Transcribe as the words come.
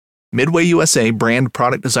Midway USA brand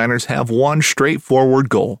product designers have one straightforward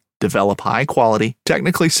goal: develop high-quality,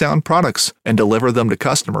 technically sound products and deliver them to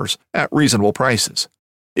customers at reasonable prices.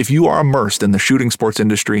 If you are immersed in the shooting sports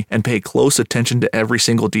industry and pay close attention to every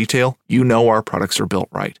single detail, you know our products are built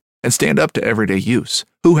right and stand up to everyday use.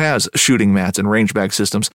 Who has shooting mats and range bag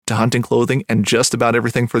systems to hunting clothing and just about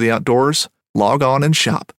everything for the outdoors? Log on and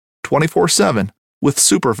shop 24/7 with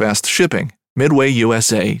super fast shipping.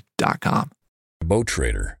 MidwayUSA.com. Boat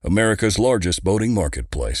Trader, America's largest boating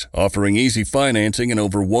marketplace, offering easy financing and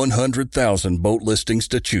over 100,000 boat listings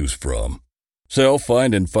to choose from. Sell,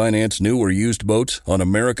 find, and finance new or used boats on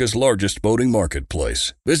America's largest boating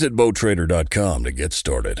marketplace. Visit BoatTrader.com to get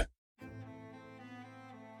started.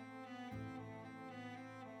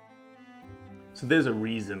 So there's a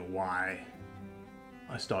reason why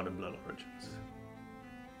I started Blood Origins.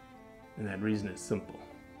 And that reason is simple.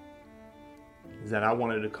 Is that I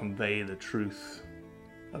wanted to convey the truth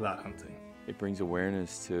about hunting. It brings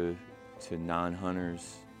awareness to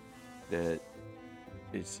non-hunters that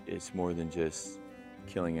it's more than just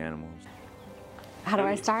killing animals. How do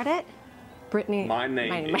I start it? Brittany. My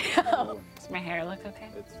name. Does my hair look okay?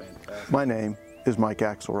 It's fantastic. My name is Mike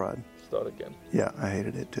Axelrod. Start again. Yeah, I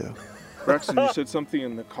hated it too. Braxton, you said something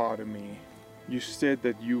in the car to me. You said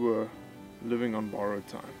that you were living on borrowed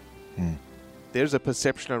time. There's a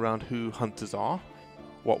perception around who hunters are,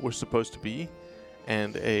 what we're supposed to be,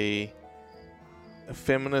 and a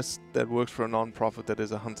feminist that works for a non-profit that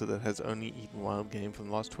is a hunter that has only eaten wild game for the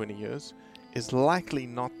last 20 years is likely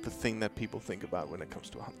not the thing that people think about when it comes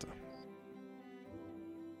to a hunter.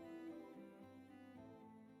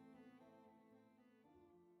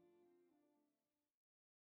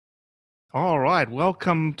 All right,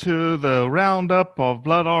 welcome to the roundup of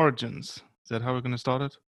Blood Origins. Is that how we're going to start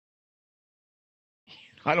it?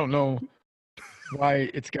 I don't know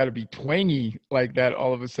why it's got to be twangy like that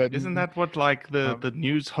all of a sudden. Isn't that what like the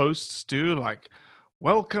news hosts do? Like,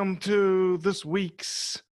 welcome to this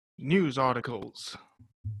week's news articles.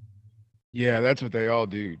 Yeah, that's what they all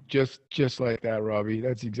do. Just like that, Robbie.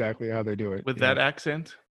 That's exactly how they do it. With that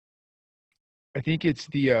accent? I think it's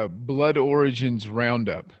the Blood Origins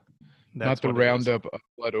Roundup, not the Roundup of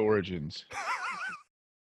Blood Origins.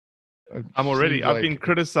 I've been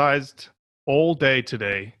criticized all day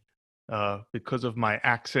today because of my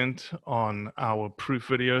accent on our proof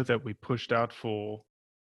video that we pushed out for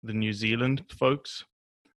the New Zealand folks.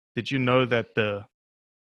 Did you know that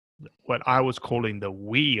what I was calling the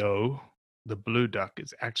Weo, the blue duck,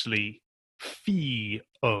 is actually Fio?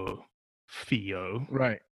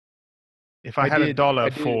 Right. If I had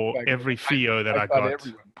 $1 for every Fio that I got.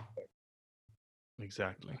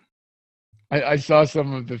 Exactly. I saw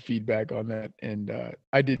some of the feedback on that, and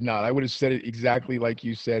I did not. I would have said it exactly like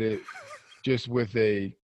you said it, just with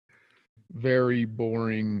a very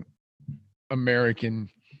boring American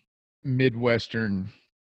Midwestern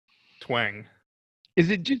twang. Is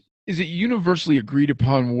it universally agreed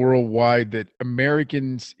upon worldwide that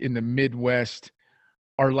Americans in the Midwest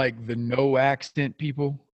are like the no accent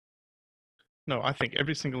people? No, I think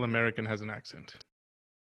every single American has an accent.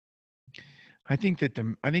 I think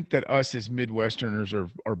that us as Midwesterners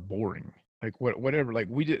are boring. Like whatever. Like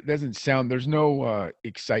doesn't sound. There's no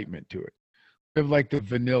excitement to it. We have like the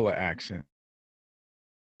vanilla accent,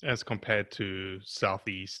 as compared to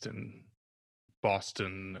Southeast and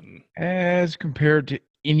Boston, and as compared to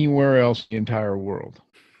anywhere else in the entire world.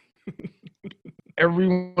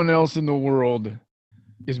 Everyone else in the world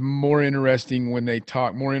is more interesting when they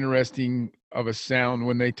talk. More interesting of a sound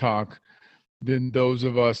when they talk than those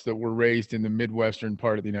of us that were raised in the Midwestern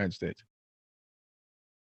part of the United States.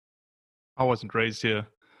 I wasn't raised here,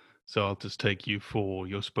 so I'll just take you for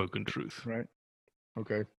your spoken truth. Right.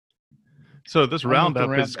 Okay. So this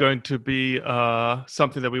roundup is going to be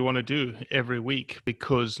something that we want to do every week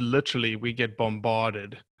because literally we get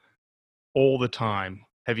bombarded all the time.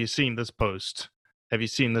 Have you seen this post? Have you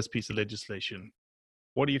seen this piece of legislation?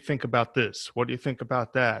 What do you think about this? What do you think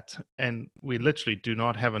about that? And we literally do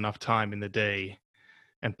not have enough time in the day.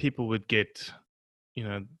 And people would get,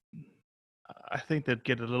 I think they'd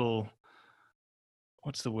get a little,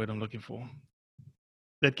 what's the word I'm looking for?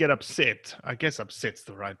 They'd get upset. I guess upset's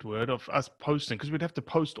the right word, of us posting, because we'd have to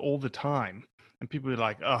post all the time. And people would be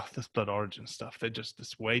like, oh, this Blood Origin stuff, there's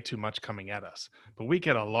way too much coming at us. But we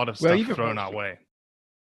get a lot of stuff thrown our way.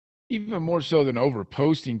 Even more so than over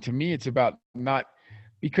posting, to me, it's about not...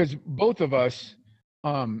 Because both of us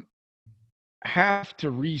have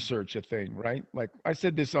to research a thing, right? Like I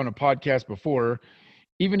said this on a podcast before,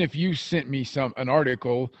 even if you sent me an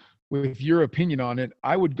article with your opinion on it,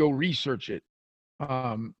 I would go research it.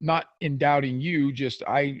 Not in doubting you, just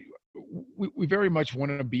I we very much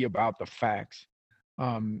want to be about the facts.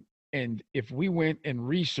 And if we went and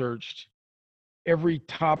researched every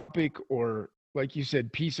topic or, like you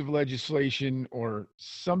said, piece of legislation or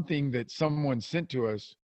something that someone sent to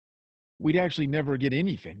us, we'd actually never get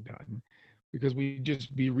anything done because we'd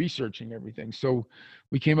just be researching everything. So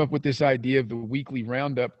we came up with this idea of the weekly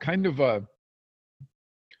roundup, kind of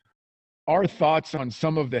our thoughts on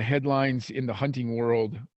some of the headlines in the hunting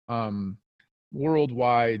world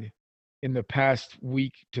worldwide in the past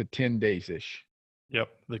week to 10 days-ish. Yep,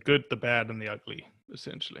 the good, the bad, and the ugly,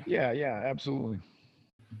 essentially. Yeah, absolutely.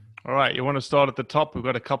 All right, you want to start at the top? We've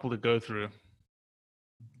got a couple to go through.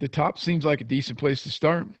 The top seems like a decent place to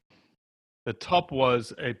start. The top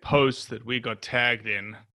was a post that we got tagged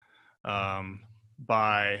in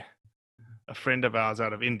by a friend of ours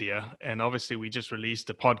out of India. And obviously, we just released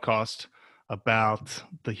a podcast about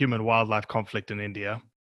the human-wildlife conflict in India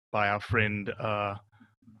by our friend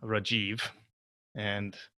Rajiv.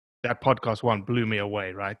 And that podcast one blew me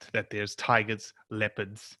away, right? That there's tigers,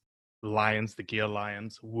 leopards, lions, the Gir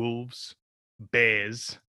lions, wolves,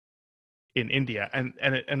 bears in India. And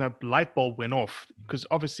a light bulb went off, because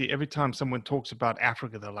obviously every time someone talks about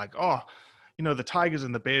Africa, they're like, oh, you know, the tigers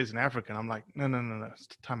and the bears in Africa. And I'm like, no.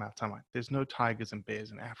 Time out. There's no tigers and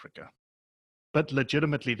bears in Africa. But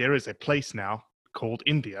legitimately, there is a place now called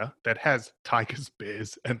India that has tigers,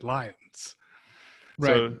 bears, and lions. Right.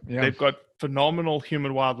 So they've got phenomenal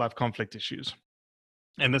human-wildlife conflict issues.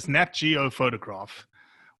 And this Nat Geo photograph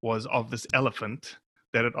was of this elephant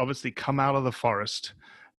that had obviously come out of the forest,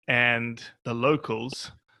 and the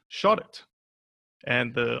locals shot it.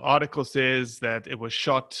 And the article says that it was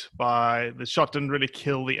shot the shot didn't really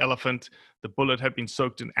kill the elephant. The bullet had been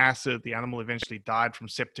soaked in acid. The animal eventually died from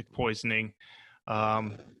septic poisoning.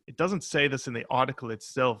 It doesn't say this in the article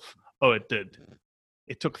itself. Oh, it did.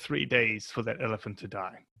 It took 3 days for that elephant to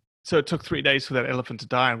die. So it took 3 days for that elephant to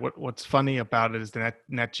die. And what's funny about it is that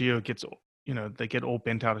Nat Geo gets, they get all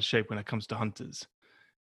bent out of shape when it comes to hunters.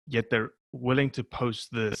 Yet they're willing to post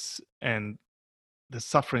this, and the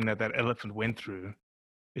suffering that elephant went through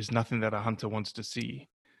is nothing that a hunter wants to see.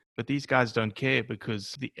 But these guys don't care,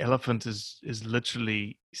 because the elephant is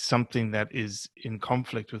literally something that is in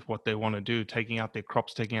conflict with what they want to do, taking out their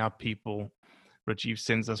crops, taking out people. Rajiv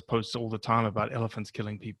sends us posts all the time about elephants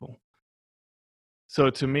killing people. So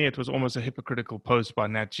to me, it was almost a hypocritical post by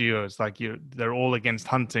Nat Geo. It's like they're all against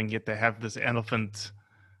hunting, yet they have this elephant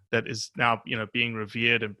that is now, being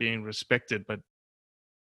revered and being respected. But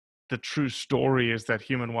the true story is that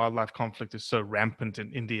human-wildlife conflict is so rampant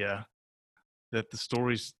in India that the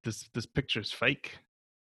stories, this picture is fake.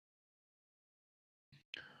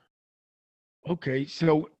 Okay,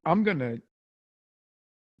 so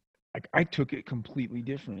I took it completely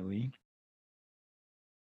differently.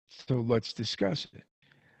 So let's discuss it.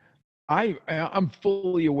 I'm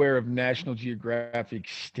fully aware of National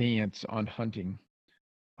Geographic's stance on hunting.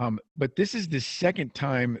 But this is the second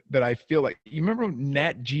time that I feel like, you remember when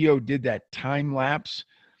Nat Geo did that time lapse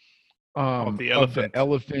of the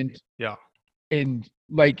elephant? Yeah. And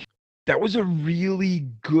that was a really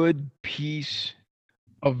good piece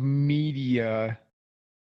of media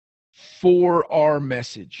for our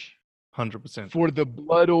message. 100%. For the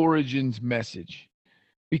Blood Origins message.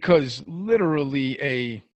 Because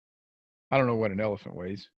literally I don't know what an elephant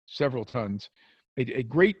weighs, several tons, a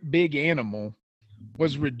great big animal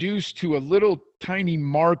was reduced to a little tiny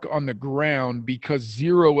mark on the ground because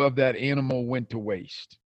 0 of that animal went to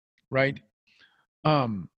waste, right?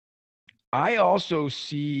 I also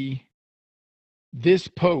see this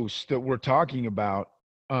post that we're talking about.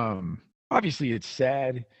 Obviously, it's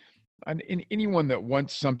sad. And anyone that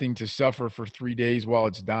wants something to suffer for 3 days while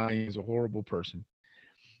it's dying is a horrible person.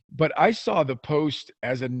 But I saw the post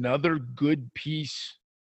as another good piece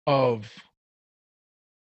of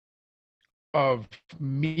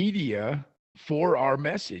media for our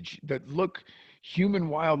message that, look,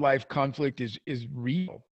 human-wildlife conflict is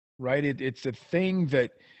real, right? It's a thing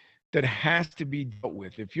that has to be dealt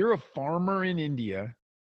with. If you're a farmer in India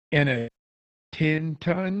and a 10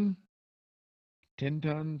 tons,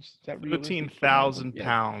 is that realistic? 13,000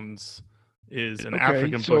 pounds is an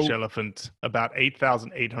African bush elephant, about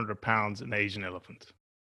 8,800 pounds an Asian elephant.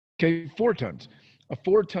 Okay, 4 tons. A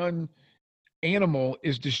 4-ton animal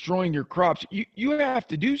is destroying your crops. You have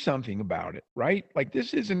to do something about it, right? Like,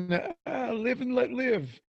 this isn't live and let live.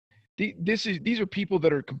 These are people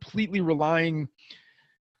that are completely relying.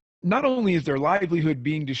 Not only is their livelihood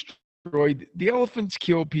being destroyed, the elephants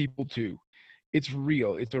kill people too. It's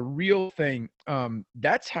real. It's a real thing.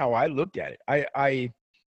 That's how I looked at it.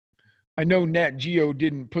 I know Nat Geo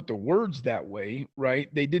didn't put the words that way,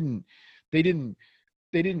 right? They didn't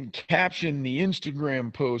caption the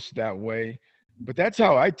Instagram post that way, but that's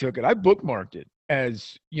how I took it. I bookmarked it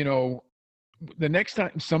as, you know, the next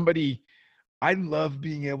time I love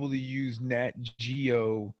being able to use Nat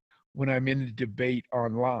Geo when I'm in a debate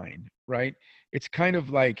online, right? It's kind of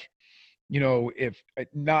like, you know, if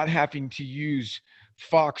not having to use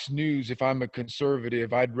Fox News, if I'm a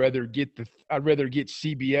conservative, I'd rather get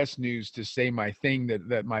CBS News to say my thing,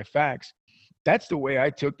 that my facts. That's the way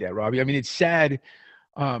I took that, Robbie. I mean, it's sad.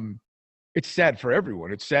 It's sad for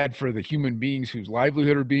everyone. It's sad for the human beings whose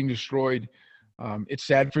livelihood are being destroyed. It's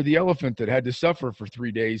sad for the elephant that had to suffer for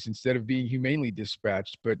 3 days instead of being humanely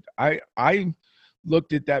dispatched. But I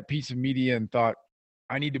looked at that piece of media and thought,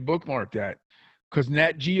 I need to bookmark that, because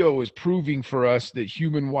Nat Geo is proving for us that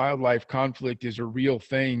human-wildlife conflict is a real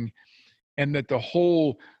thing, and that the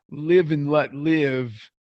whole live and let live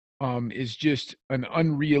is just an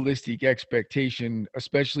unrealistic expectation,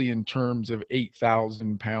 especially in terms of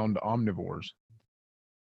 8,000-pound omnivores.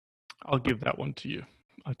 I'll give that one to you.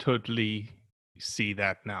 I totally see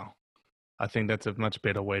that now. I think that's a much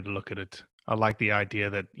better way to look at it. I like the idea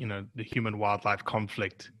that, you know, the human-wildlife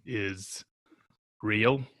conflict is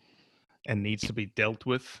real and needs to be dealt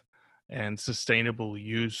with, and sustainable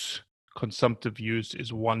use, consumptive use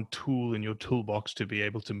is one tool in your toolbox to be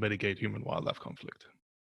able to mitigate human-wildlife conflict.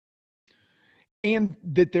 And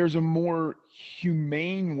that there's a more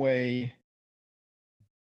humane way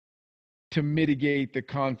to mitigate the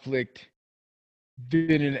conflict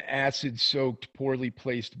than an acid-soaked, poorly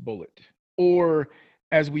placed bullet. Or,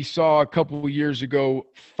 as we saw a couple of years ago,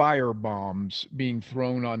 fire bombs being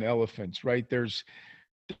thrown on elephants, right? There's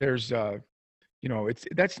you know,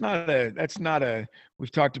 that's not a,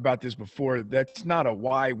 we've talked about this before, that's not a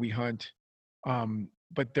why we hunt.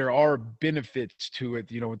 But there are benefits to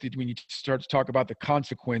it. You know, when you start to talk about the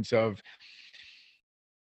consequence of,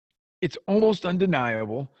 it's almost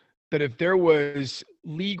undeniable that if there was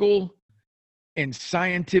legal and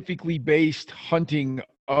scientifically based hunting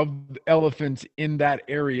of elephants in that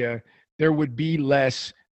area, there would be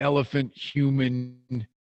less elephant-human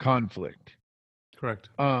conflict. Correct.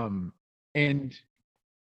 And,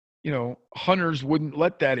 you know, hunters wouldn't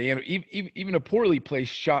let that animal, even a poorly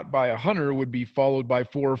placed shot by a hunter would be followed by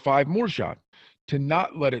 4 or 5 more shots, to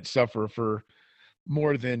not let it suffer for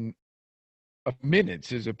more than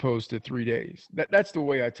minutes as opposed to 3 days. That's the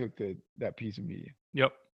way I took that piece of media.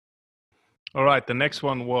 Yep. All right. The next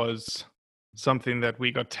one was something that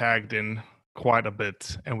we got tagged in quite a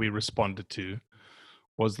bit and we responded to,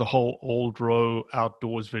 was the whole Old Row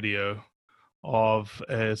Outdoors video of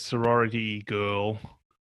a sorority girl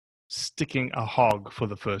sticking a hog for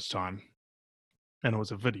the first time. And it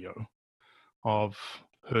was a video of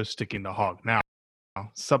her sticking the hog. Now,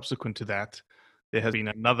 subsequent to that, there has been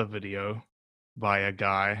another video by a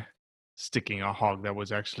guy sticking a hog that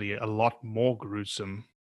was actually a lot more gruesome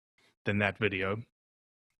than that video.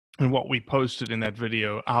 And what we posted in that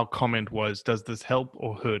video, our comment was, does this help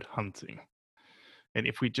or hurt hunting? And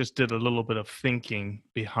if we just did a little bit of thinking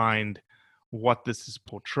behind what this is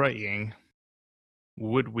portraying,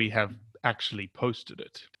 would we have actually posted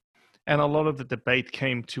it? And a lot of the debate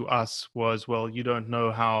came to us was, well, you don't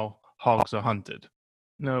know how hogs are hunted.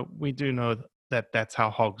 No, we do know that that's how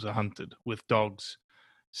hogs are hunted, with dogs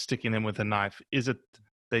sticking them with a knife. Is it,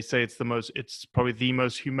 they say it's probably the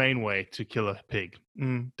most humane way to kill a pig.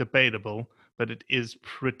 Debatable, but it is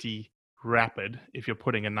pretty rapid if you're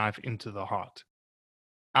putting a knife into the heart.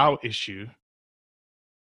 Our issue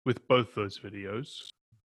with both those videos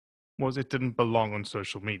was it didn't belong on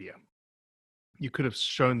social media. You could have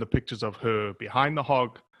shown the pictures of her behind the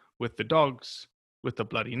hog with the dogs, with the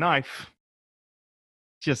bloody knife,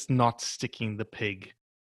 just not sticking the pig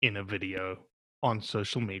in a video on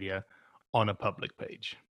social media on a public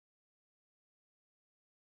page.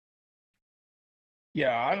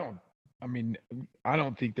 Yeah, I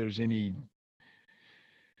don't think there's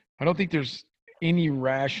any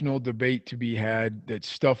rational debate to be had that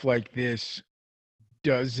stuff like this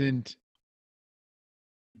doesn't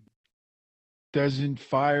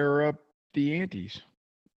fire up the antes.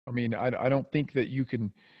 I mean, I don't think that you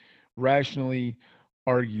can rationally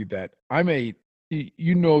argue that.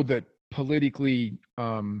 You know that politically,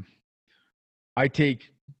 I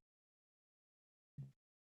take,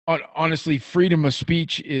 honestly, freedom of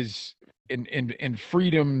speech is, and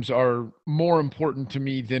freedoms are more important to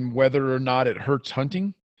me than whether or not it hurts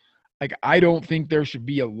hunting. Like, I don't think there should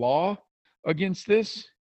be a law against this,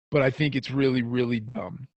 but I think it's really, really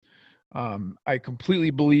dumb. I completely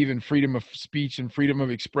believe in freedom of speech and freedom of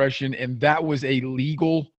expression, and that was a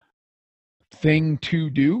legal thing to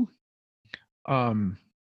do.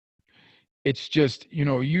 it's just,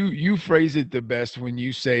 you phrase it the best when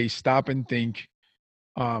you say stop and think,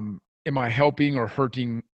 am I helping or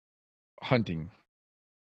hurting hunting?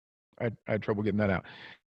 I had trouble getting that out.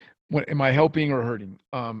 Am I helping or hurting?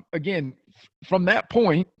 Again, from that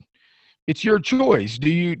point, it's your choice. Do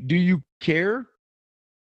you care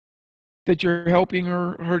that you're helping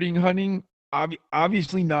or hurting hunting?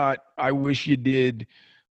 Obviously not. I wish you did,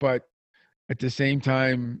 but at the same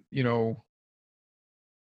time,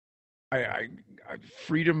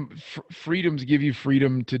 freedoms give you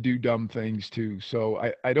freedom to do dumb things too.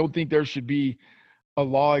 So I don't think there should be a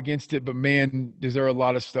law against it, but man, is there a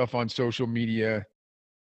lot of stuff on social media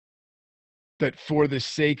that for the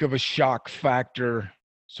sake of a shock factor,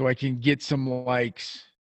 so I can get some likes,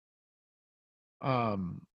 that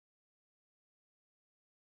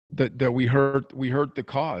we hurt the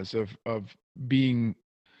cause of being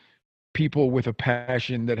people with a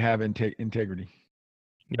passion that have integrity.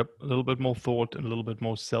 Yep, a little bit more thought and a little bit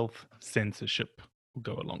more self-censorship will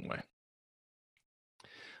go a long way.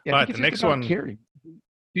 Yeah, right, the next one. Caring.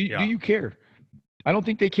 Do you care? I don't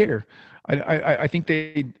think they care. I think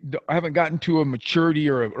I haven't gotten to a maturity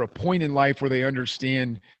or a point in life where they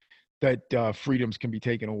understand that freedoms can be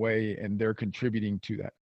taken away, and they're contributing to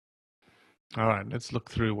that. All right, let's look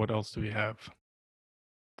through. What else do we have?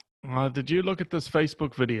 Did you look at this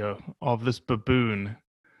Facebook video of this baboon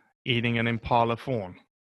eating an impala fawn?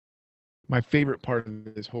 My favorite part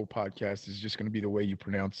of this whole podcast is just going to be the way you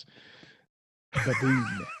pronounce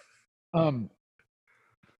baboon.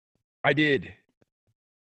 I did.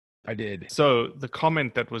 So the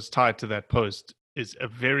comment that was tied to that post is a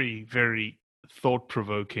very, very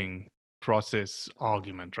thought-provoking process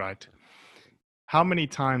argument, right? How many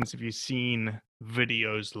times have you seen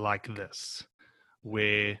videos like this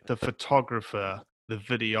where the photographer, the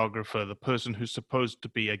videographer, the person who's supposed to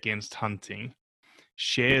be against hunting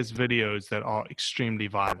shares videos that are extremely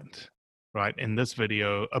violent, right? In this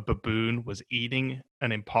video, a baboon was eating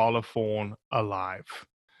an impala fawn alive.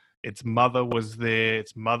 Its mother was there.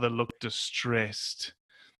 Its mother looked distressed.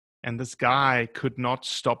 And this guy could not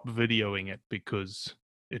stop videoing it because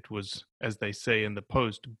it was, as they say in the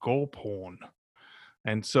post, gore porn.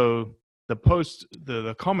 And so the post,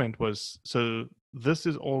 the comment was, so this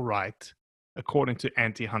is all right, according to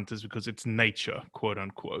anti-hunters, because it's nature, quote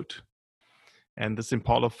unquote. And this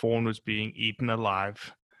impala fawn was being eaten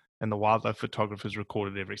alive, and the wildlife photographers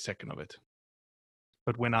recorded every second of it.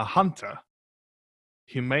 But when a hunter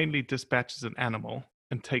humanely dispatches an animal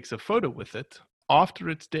and takes a photo with it after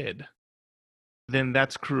it's dead, then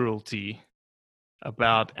that's cruelty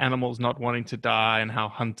about animals not wanting to die and how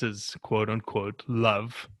hunters, quote unquote,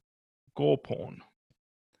 love gore porn.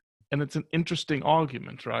 And it's an interesting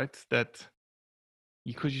argument, right? That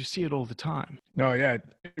because you see it all the time. No, yeah,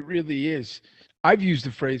 it really is. I've used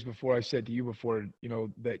the phrase before. I said to you before,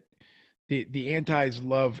 that the antis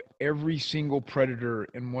love every single predator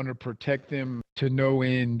and want to protect them to no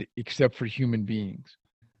end except for human beings.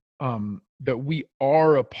 That we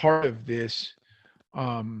are a part of this.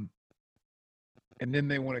 And then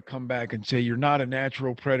they want to come back and say, you're not a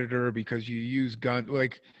natural predator because you use guns.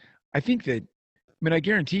 Like, I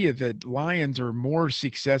guarantee you that lions are more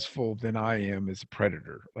successful than I am as a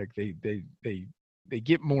predator. Like they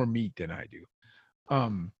get more meat than I do.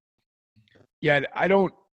 Yeah, I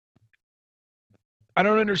don't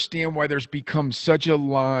understand why there's become such a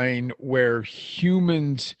line where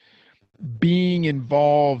humans being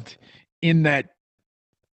involved in that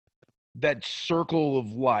circle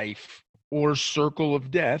of life or circle of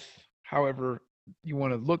death, however you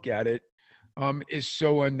want to look at it, is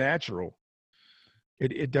so unnatural.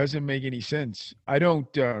 It doesn't make any sense. I don't,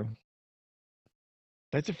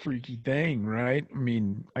 that's a freaky thing, right? I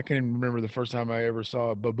mean, I can remember the first time I ever saw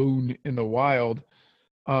a baboon in the wild.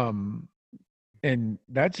 And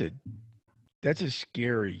that's a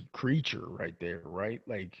scary creature right there, right?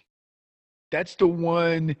 Like, that's the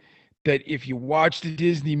one that if you watch the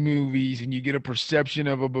Disney movies and you get a perception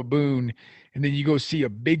of a baboon and then you go see a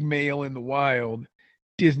big male in the wild,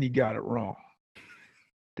 Disney got it wrong.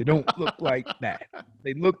 They don't look like that.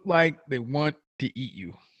 They look like they want to eat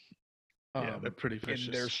you. Yeah, they're pretty vicious.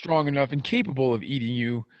 And they're strong enough and capable of eating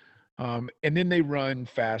you. And then they run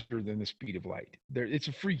faster than the speed of light. It's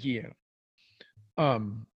a freaky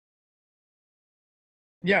animal.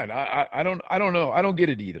 Yeah, I don't know. I don't get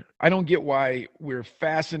it either. I don't get why we're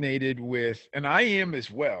fascinated with, and I am as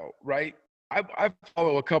well, right? I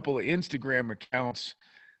follow a couple of Instagram accounts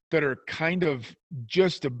that are kind of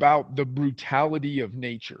just about the brutality of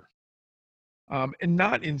nature. And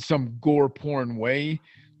not in some gore porn way,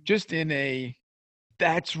 just in a,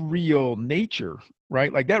 that's real nature,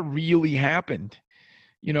 right? Like that really happened,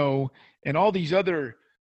 and all these other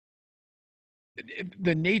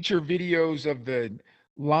the nature videos of the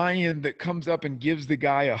lion that comes up and gives the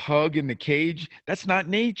guy a hug in the cage. That's not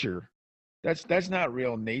nature. That's not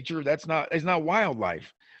real nature. It's not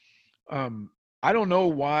wildlife. I don't know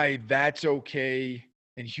why that's okay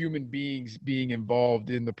and human beings being involved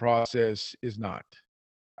in the process is not.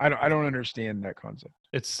 I don't understand that concept.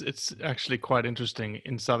 It's actually quite interesting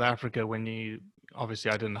in South Africa.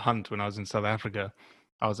 Obviously I didn't hunt when I was in South Africa.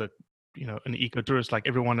 I was an ecotourist like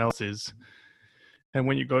everyone else is. And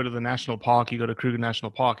when you go to the national park, you go to Kruger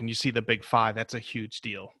National Park and you see the big five, that's a huge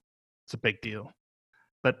deal. It's a big deal.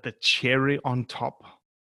 But the cherry on top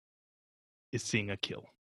is seeing a kill.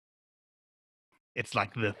 It's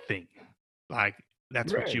like the thing. Like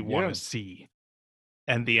that's what you want to see.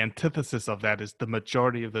 And the antithesis of that is the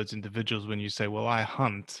majority of those individuals, when you say, well, I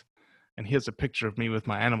hunt, and here's a picture of me with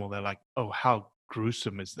my animal, they're like, oh, how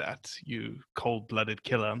gruesome is that, you cold-blooded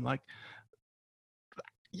killer. I'm like,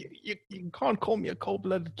 you can't call me a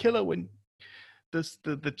cold-blooded killer when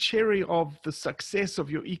the cherry of the success of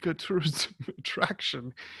your ecotourism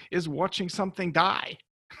attraction is watching something die.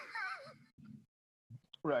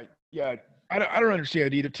 Right. Yeah. I don't understand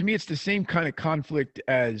it either. To me, it's the same kind of conflict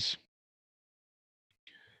as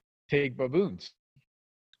take baboons,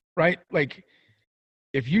 right? Like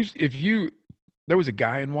if you there was a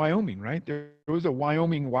guy in Wyoming, right? There was a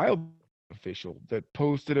Wyoming wild official that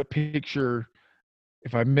posted a picture.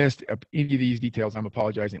 If I missed any of these details, I'm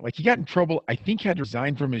apologizing. Like he got in trouble. I think had to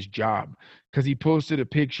resign from his job because he posted a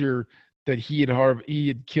picture that he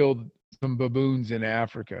had killed some baboons in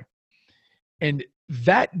Africa. And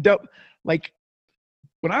that, like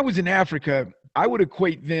when I was in Africa, I would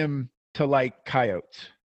equate them to like coyotes.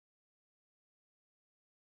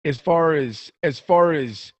 As far as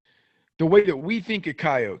the way that we think of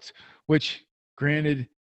coyotes, which granted,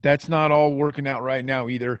 that's not all working out right now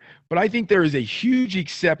either. But I think there is a huge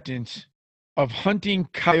acceptance of hunting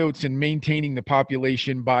coyotes and maintaining the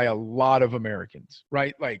population by a lot of Americans,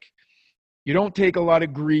 right? Like you don't take a lot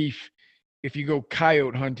of grief if you go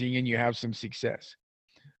coyote hunting and you have some success.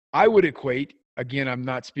 I would equate, again, I'm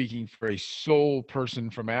not speaking for a sole person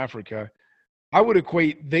from Africa. I would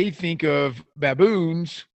equate, they think of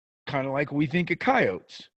baboons kind of like we think of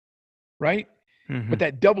coyotes, right? Mm-hmm. But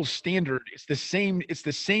that double standard, it's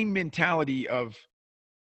the same mentality of,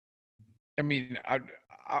 I mean,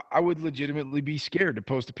 I would legitimately be scared to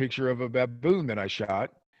post a picture of a baboon that I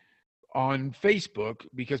shot on Facebook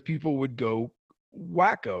because people would go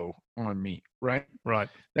wacko on me, right? Right.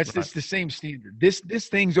 That's just the same standard. This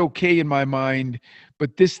thing's okay in my mind,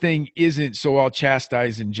 but this thing isn't, so I'll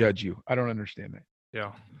chastise and judge you. I don't understand that.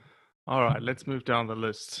 Yeah. All right, let's move down the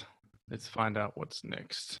list. Let's find out what's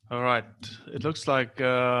next. All right. It looks like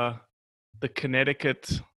the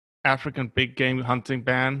Connecticut African big game hunting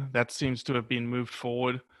ban, that seems to have been moved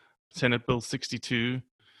forward. Senate Bill 62.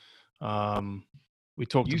 We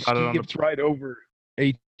talked about it on skipped right over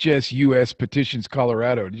HSUS petitions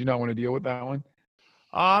Colorado. Did you not want to deal with that one?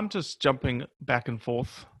 I'm just jumping back and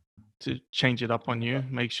forth to change it up on you.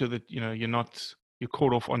 Make sure that you're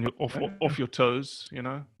caught off your toes.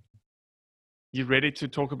 You ready to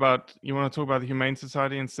talk about? You want to talk about the Humane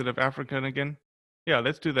Society instead of African again? Yeah,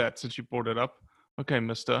 let's do that since you brought it up. Okay,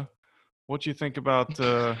 Mister, what do you think about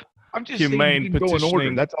I'm just Humane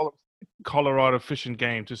petitioning That's all. Colorado Fish and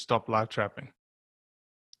Game to stop live trapping?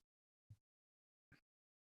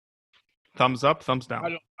 Thumbs up, thumbs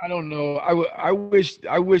down. I don't know. I wish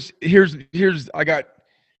I wish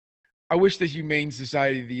the Humane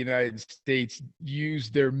Society of the United States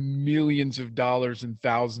used their millions of dollars and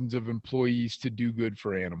thousands of employees to do good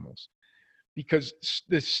for animals, because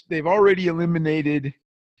they've already eliminated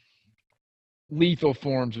lethal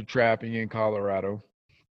forms of trapping in Colorado.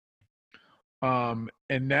 And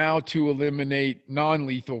now to eliminate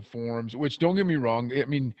non-lethal forms, which, don't get me wrong, I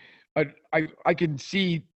mean, I can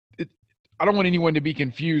see it. I don't want anyone to be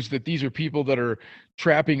confused that these are people that are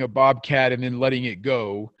trapping a bobcat and then letting it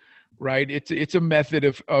go, right? It's a method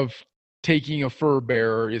of taking a fur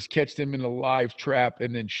bearer, is catch them in a live trap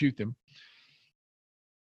and then shoot them.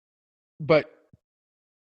 But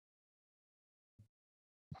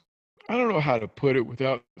I don't know how to put it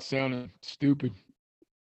without sounding stupid.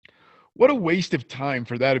 What a waste of time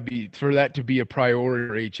for that to be a priority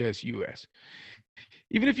for HSUS.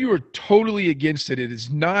 Even if you were totally against it, it is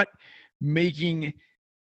not making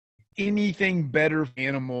anything better for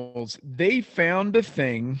animals. They found a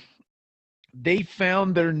thing. They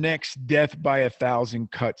found their next death by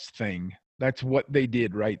 1,000 cuts thing. That's what they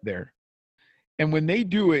did right there. And when they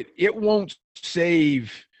do it, it won't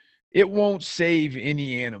save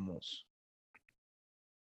any animals.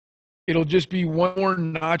 it'll just be one more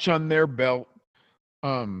notch on their belt,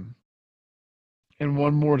 and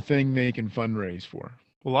one more thing they can fundraise for.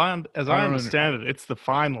 Well, as I understand it, it's the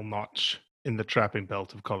final notch in the trapping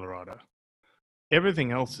belt of Colorado.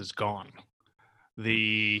 Everything else is gone.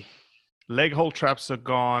 The leg hole traps are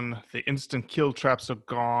gone. The instant kill traps are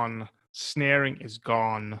gone. Snaring is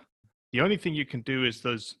gone. The only thing you can do is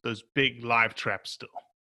those big live traps still.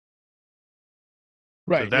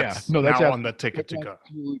 Right. So that's yeah. No, that's now on the ticket to go.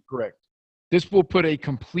 Absolutely correct. This will put a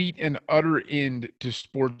complete and utter end to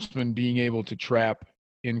sportsmen being able to trap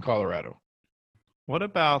in Colorado. What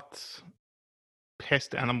about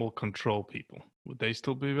pest animal control people? Would they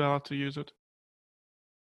still be allowed to use it?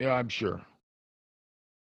 Yeah, I'm sure.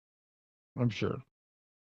 Let's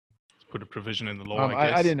put a provision in the law.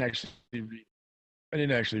 I didn't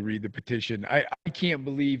actually read the petition. I can't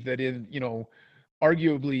believe that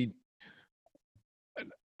arguably,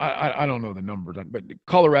 I don't know the number, but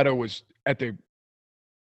Colorado was at a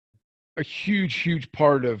huge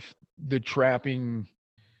part of the trapping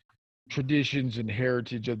traditions and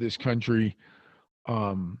heritage of this country.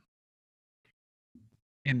 And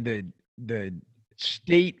the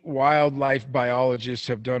state wildlife biologists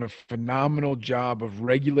have done a phenomenal job of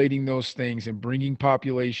regulating those things and bringing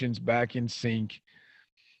populations back in sync.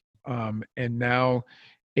 And now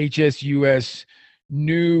HSUS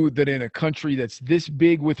knew that in a country that's this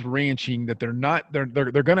big with ranching, that they're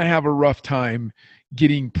going to have a rough time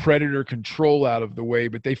getting predator control out of the way,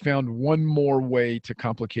 but they found one more way to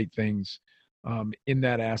complicate things in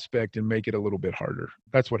that aspect and make it a little bit harder.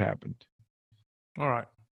 That's what happened. All right.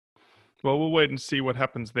 Well, we'll wait and see what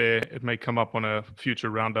happens there. It may come up on a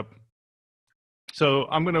future roundup. So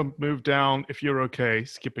I'm going to move down, if you're okay,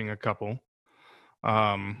 skipping a couple.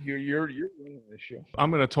 You're running this show.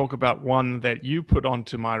 I'm going to talk about one that you put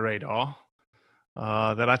onto my radar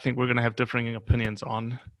that I think we're going to have differing opinions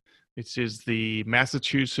on. It is the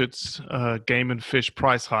Massachusetts Game and Fish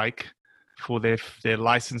price hike for their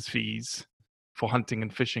license fees for hunting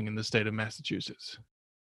and fishing in the state of Massachusetts.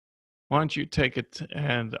 Why don't you take it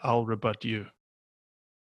and I'll rebut you?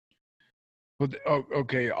 Well,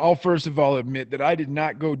 okay. I'll first of all admit that I did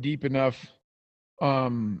not go deep enough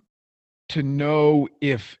to know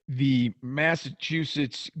if the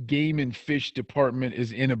Massachusetts Game and Fish Department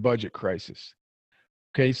is in a budget crisis.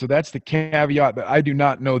 Okay, so that's the caveat, that I do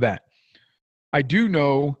not know that. I do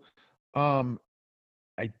know, I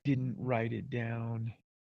didn't write it down.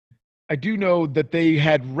 I do know that they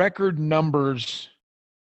had record numbers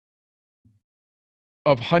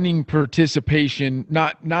of hunting participation,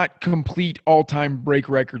 not complete all-time break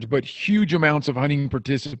records, but huge amounts of hunting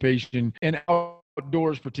participation and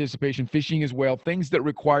outdoors participation, fishing as well, things that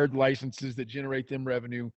required licenses that generate them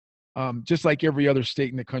revenue. Just like every other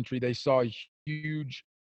state in the country, they saw a huge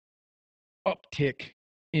uptick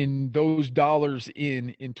in those dollars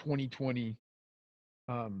in 2020.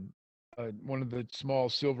 One of the small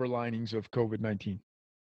silver linings of COVID-19.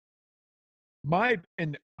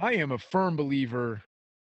 And I am a firm believer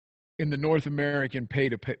in the North American pay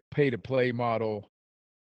to play model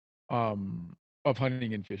of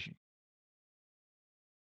hunting and fishing.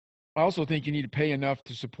 I also think you need to pay enough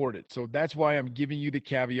to support it. So that's why I'm giving you the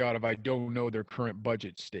caveat of I don't know their current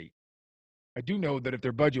budget state. I do know that if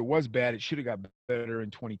their budget was bad, it should have got better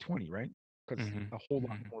in 2020, right? Because a whole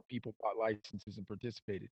lot more people bought licenses and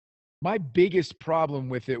participated. My biggest problem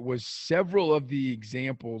with it was several of the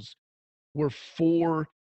examples were 400%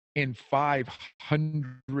 and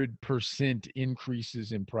 500%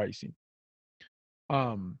 increases in pricing.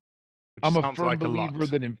 I'm a firm believer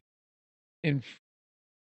that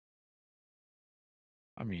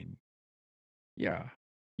yeah,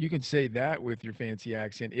 you can say that with your fancy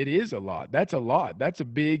accent. It is a lot. That's a lot. That's a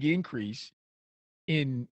big increase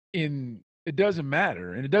in it doesn't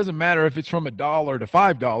matter. And it doesn't matter if it's from $1 to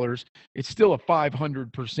 $5. It's still a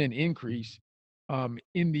 500% increase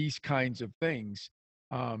in these kinds of things.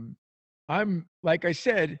 I'm, like I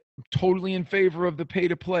said, totally in favor of the pay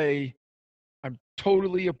to play. I'm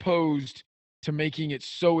totally opposed to making it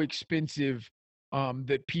so expensive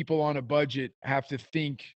that people on a budget have to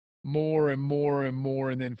think more and more and more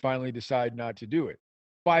and then finally decide not to do it.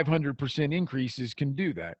 500% increases can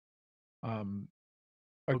do that.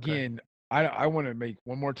 Again, I want to make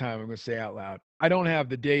one more time, I'm going to say out loud, I don't have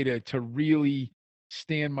the data to really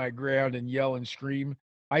stand my ground and yell and scream.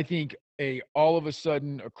 I think all of a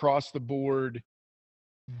sudden across the board,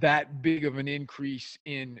 that big of an increase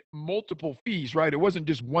in multiple fees, right? It wasn't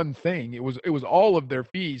just one thing. It was all of their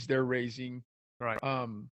fees they're raising. Right.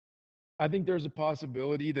 I think there's a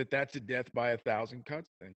possibility that that's a death by 1,000 cuts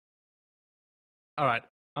thing. All right.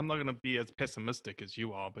 I'm not going to be as pessimistic as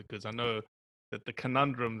you are because I know that the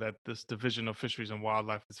conundrum that this Division of Fisheries and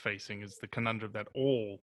Wildlife is facing is the conundrum that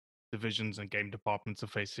all divisions and game departments are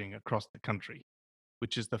facing across the country,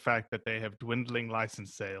 which is the fact that they have dwindling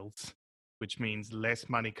license sales, which means less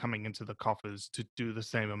money coming into the coffers to do the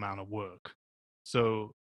same amount of work.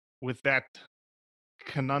 So with that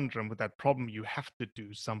conundrum, with that problem, you have to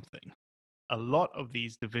do something. A lot of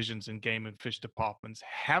these divisions and game and fish departments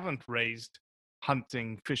haven't raised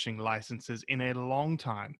hunting, fishing licenses in a long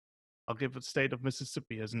time. I'll give the state of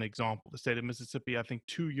Mississippi as an example. The state of Mississippi, I think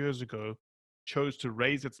 2 years ago, chose to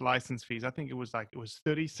raise its license fees. I think it was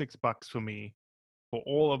 $36 for me for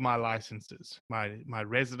all of my licenses, my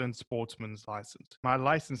resident sportsman's license. My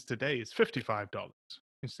license today is $55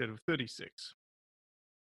 instead of $36.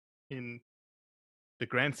 In the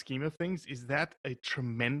grand scheme of things, is that a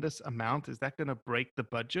tremendous amount? Is that going to break the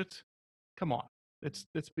budget? Come on,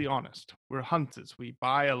 let's be honest. We're hunters. We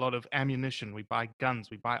buy a lot of ammunition. We buy guns.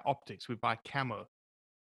 We buy optics. We buy camo.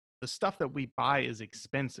 The stuff that we buy is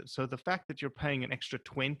expensive. So the fact that you're paying an extra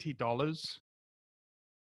 $20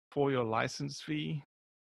 for your license fee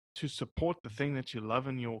to support the thing that you love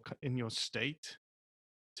in your state,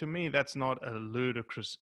 to me, that's not a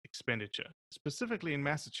ludicrous expenditure. Specifically in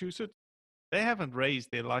Massachusetts, they haven't raised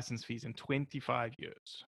their license fees in 25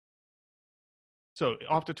 years. So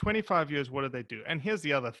after 25 years, what do they do? And here's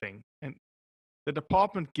the other thing. And the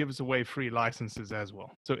department gives away free licenses as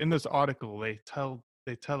well. So in this article, they tell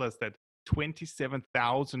us that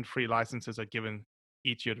 27,000 free licenses are given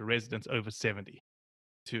each year to residents over 70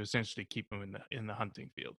 to essentially keep them in the hunting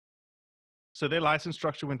field. So their license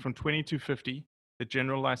structure went from $22.50, the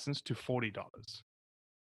general license, to $40. It's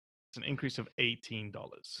an increase of $18.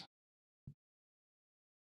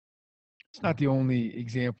 It's not the only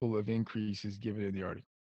example of increases given in the article.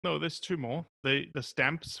 No, there's two more. The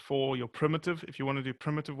stamps for your primitive, if you want to do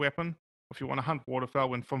primitive weapon, if you want to hunt waterfowl,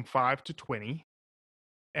 went from 5 to 20.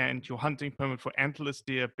 And your hunting permit for antlerless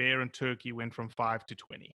deer, bear, and turkey went from 5 to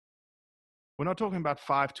 20. We're not talking about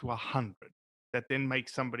 5 to 100. That then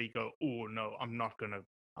makes somebody go, oh no, I'm not gonna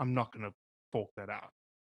fork that out.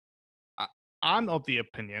 I'm of the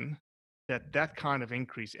opinion that kind of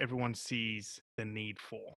increase everyone sees the need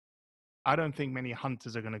for. I don't think many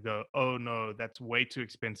hunters are going to go, oh no, that's way too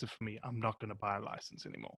expensive for me. I'm not going to buy a license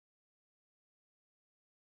anymore.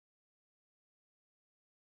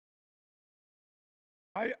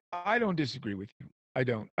 I don't disagree with you. I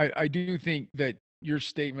don't. I do think that your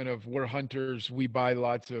statement of we're hunters, we buy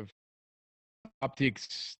lots of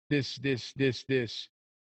optics, this,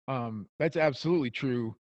 that's absolutely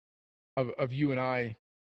true of you and I.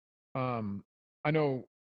 I know.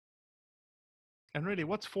 And really,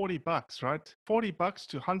 what's $40, right? $40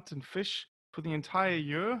 to hunt and fish for the entire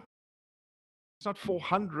year? It's not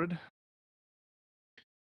 400.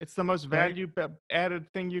 It's the most value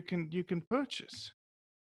added thing you can purchase.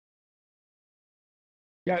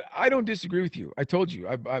 Yeah, I don't disagree with you. I told you,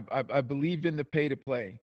 I believe in the pay to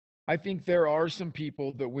play. I think there are some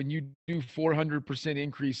people that when you do 400%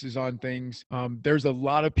 increases on things, there's a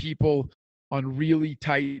lot of people on really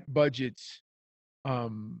tight budgets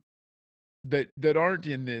that aren't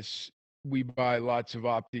in this. We buy lots of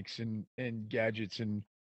optics and gadgets and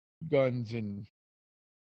guns and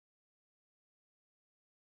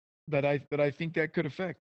that I think that could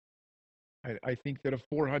affect. I think that a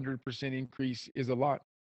 400% increase is a lot.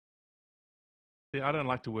 Yeah, I don't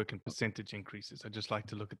like to work in percentage increases. I just like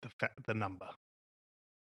to look at the number.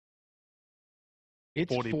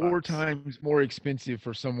 It's $4 times more expensive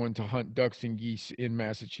for someone to hunt ducks and geese in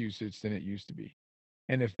Massachusetts than it used to be.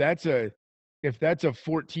 And if that's a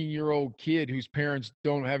 14-year-old kid whose parents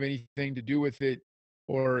don't have anything to do with it,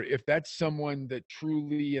 or if that's someone that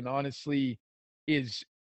truly and honestly is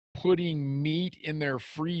putting meat in their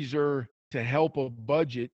freezer to help a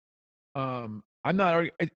budget, I'm not.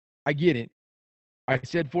 I get it. I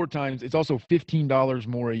said 4 times. It's also $15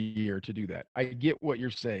 more a year to do that. I get what you're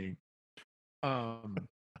saying.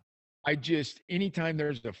 I just, anytime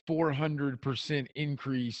there's a 400%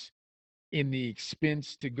 increase in the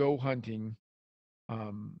expense to go hunting,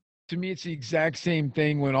 to me, it's the exact same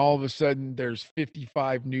thing when all of a sudden there's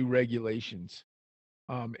 55 new regulations.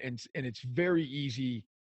 And it's very easy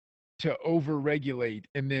to over-regulate.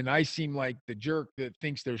 And then I seem like the jerk that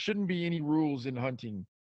thinks there shouldn't be any rules in hunting.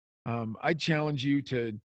 I challenge you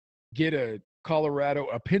to get a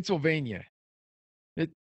Pennsylvania.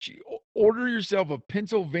 Order yourself a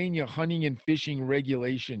Pennsylvania hunting and fishing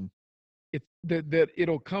regulation. That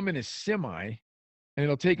it'll come in a semi, and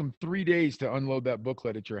it'll take them 3 days to unload that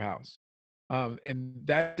booklet at your house. And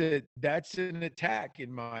that's an attack,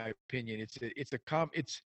 in my opinion.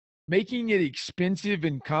 It's making it expensive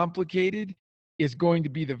and complicated is going to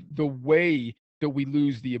be the way that we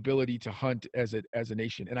lose the ability to hunt as a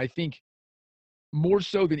nation. And I think more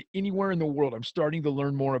so than anywhere in the world, I'm starting to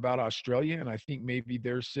learn more about Australia, and I think maybe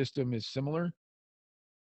their system is similar.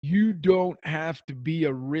 You don't have to be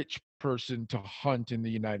a rich person to hunt in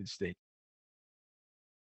the United States.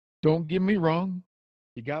 Don't get me wrong.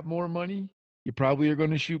 You got more money, you probably are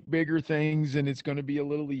going to shoot bigger things, and it's going to be a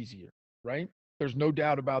little easier, right? There's no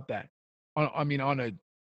doubt about that. On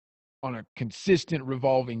a consistent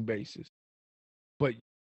revolving basis. But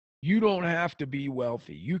you don't have to be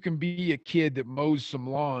wealthy. You can be a kid that mows some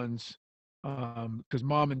lawns because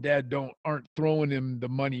mom and dad aren't throwing him the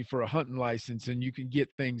money for a hunting license, and you can get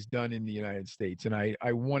things done in the United States. And I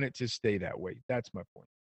want it to stay that way. That's my point.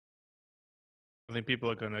 I think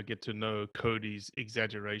people are going to get to know Cody's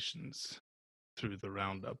exaggerations through the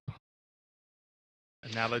roundup.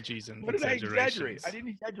 Analogies and What did I exaggerate? I didn't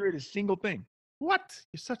exaggerate a single thing. What?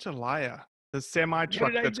 You're such a liar. The semi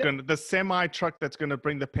truck that's going to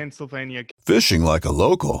bring the Pennsylvania. Fishing like a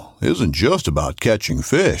local isn't just about catching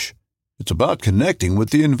fish. It's about connecting with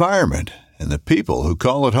the environment and the people who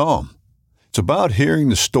call it home. It's about hearing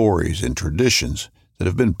the stories and traditions that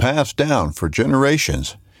have been passed down for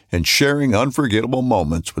generations and sharing unforgettable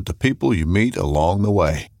moments with the people you meet along the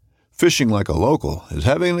way. Fishing like a local is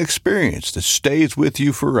having an experience that stays with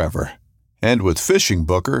you forever. And with Fishing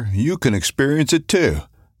Booker, you can experience it too,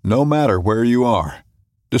 no matter where you are.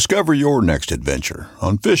 Discover your next adventure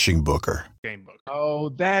on Fishing Booker. Game book. Oh,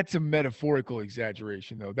 that's a metaphorical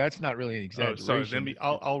exaggeration, though. That's not really an exaggeration.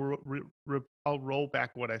 Oh, sorry. I'll roll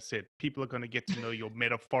back what I said. People are going to get to know your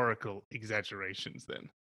metaphorical exaggerations then.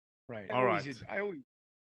 Right. All right. I always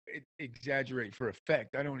exaggerate for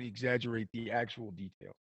effect. I don't exaggerate the actual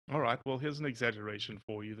detail. All right. Well, here's an exaggeration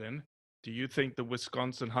for you then. Do you think the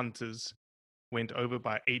Wisconsin hunters went over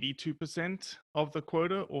by 82% of the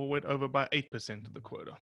quota or went over by 8% of the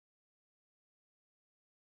quota?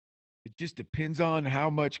 It just depends on how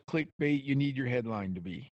much clickbait you need your headline to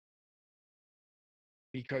be.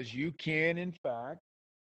 Because you can, in fact,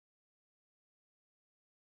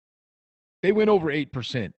 they went over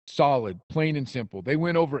 8%, solid, plain and simple. They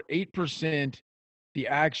went over 8% the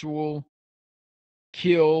actual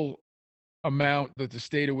kill amount that the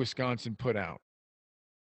state of Wisconsin put out.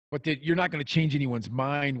 But you're not going to change anyone's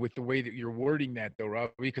mind with the way that you're wording that, though, Rob,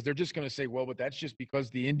 because they're just going to say, well, but that's just because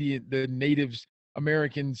the natives,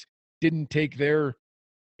 Americans didn't take their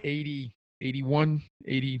 81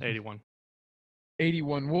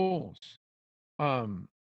 wolves.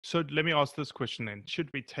 So let me ask this question then. Should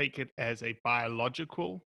we take it as a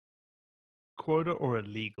biological quota or a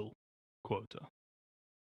legal quota?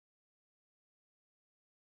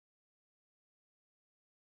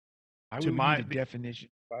 I would need a definition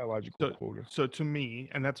of biological quota. So to me,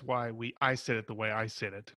 and that's why I said it the way I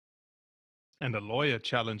said it, and a lawyer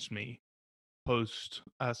challenged me post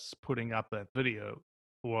us putting up that video,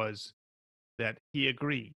 was that he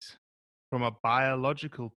agreed from a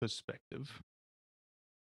biological perspective.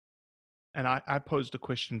 And I posed a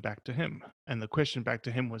question back to him. And the question back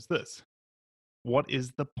to him was this: what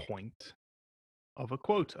is the point of a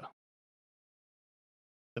quota?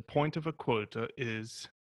 The point of a quota is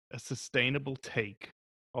a sustainable take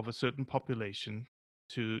of a certain population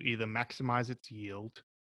to either maximize its yield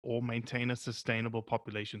or maintain a sustainable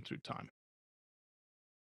population through time.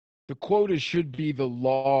 The quota should be the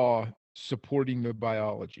law supporting the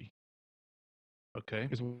biology. Okay.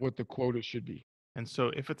 Is what the quota should be. And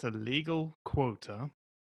so if it's a legal quota,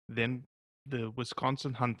 then the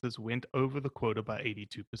Wisconsin hunters went over the quota by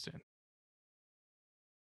 82%.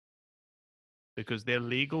 Because their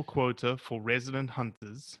legal quota for resident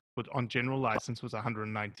hunters on general license was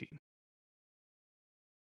 119.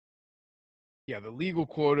 Yeah, the legal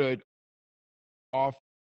quota off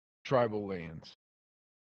tribal lands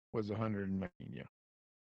was 119, yeah.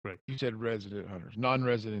 Right. You said resident hunters.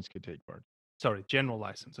 Non-residents could take part. Sorry, general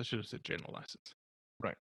license. I should have said general license.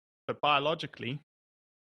 Right. But biologically,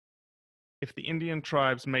 if the Indian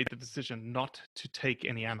tribes made the decision not to take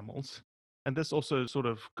any animals, and this also sort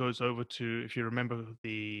of goes over to, if you remember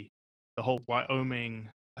the whole Wyoming,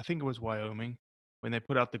 I think it was Wyoming, when they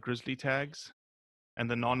put out the grizzly tags, and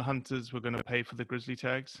the non-hunters were going to pay for the grizzly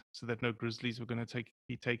tags so that no grizzlies were going to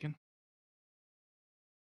be taken.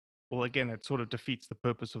 Well, again, it sort of defeats the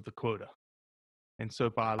purpose of the quota. And so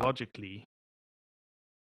biologically,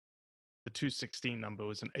 the 216 number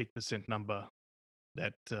was an 8% number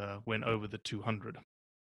that went over the 200.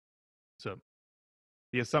 So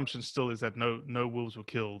the assumption still is that no wolves were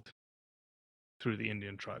killed through the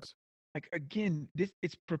Indian tribes. Like, again,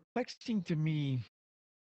 it's perplexing to me.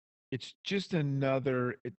 It's just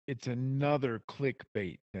another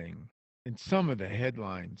clickbait thing. And some of the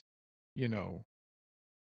headlines,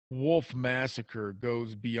 wolf massacre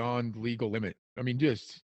goes beyond legal limit. I mean,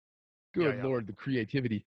 just good Yeah. Lord, the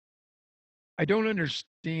creativity. I don't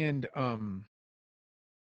understand.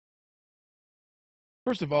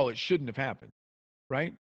 First of all, it shouldn't have happened,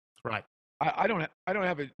 right? Right. I don't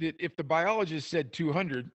have it. If the biologist said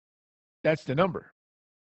 200, that's the number,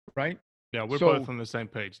 right? Yeah, we're So, both on the same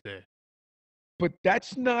page there. but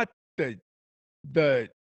that's not the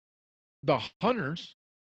hunters.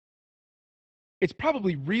 It's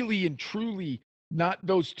probably really and truly not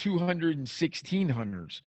those 216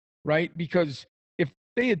 hunters, right? Because if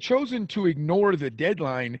they had chosen to ignore the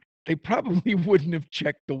deadline, they probably wouldn't have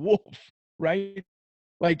checked the wolf, right?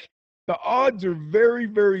 Like the odds are very,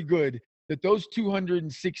 very good that those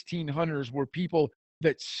 216 hunters were people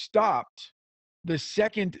that stopped the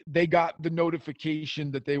second they got the notification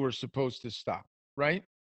that they were supposed to stop, right?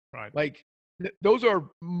 Right. Like those are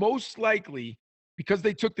most likely, because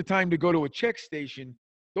they took the time to go to a check station,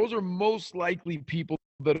 those are most likely people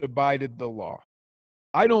that abided the law.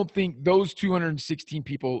 I don't think those 216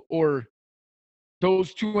 people or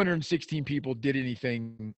those 216 people did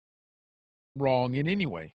anything wrong in any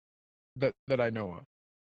way that I know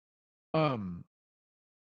of.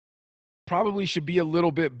 Probably should be a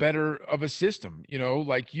little bit better of a system,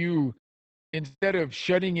 like you, instead of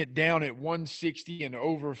shutting it down at 160 and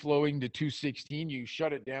overflowing to 216, you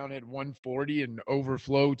shut it down at 140 and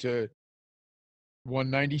overflow to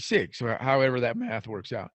 196, or however that math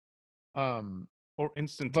works out. Or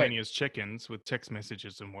instantaneous check-ins with text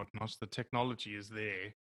messages and whatnot. The technology is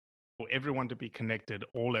there for everyone to be connected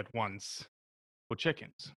all at once for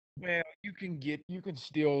check-ins. Well, you can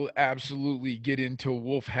still absolutely get into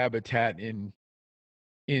wolf habitat in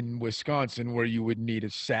Wisconsin where you would need a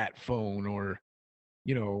sat phone or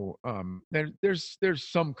there's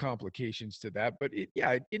some complications to that, but it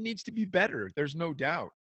needs to be better. There's no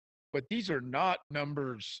doubt. But these are not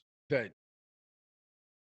numbers that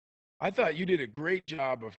I thought you did a great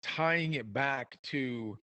job of tying it back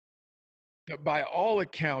to, by all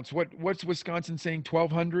accounts, what's Wisconsin saying,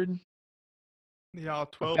 1,200? Yeah,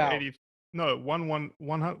 1,280. No,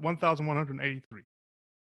 1,183.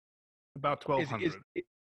 About 1,200.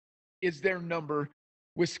 Is their number.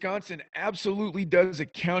 Wisconsin absolutely does a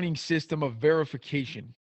counting system of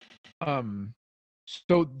verification.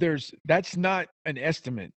 So that's not an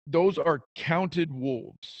estimate. Those are counted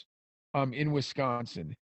wolves in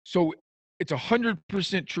Wisconsin. So it's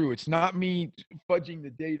 100% true. It's not me fudging the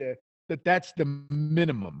data, that's the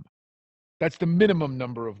minimum. That's the minimum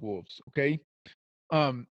number of wolves, okay?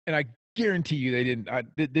 And I guarantee you they didn't.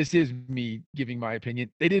 This is me giving my opinion.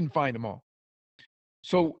 They didn't find them all.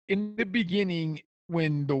 So in the beginning,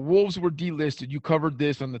 when the wolves were delisted, you covered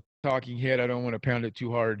this on the talking head. I don't want to pound it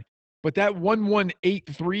too hard. But that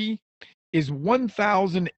 1183 is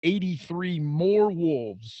 1,083 more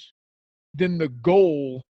wolves than the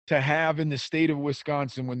goal to have in the state of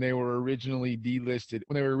Wisconsin when they were originally delisted,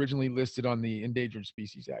 when they were originally listed on the Endangered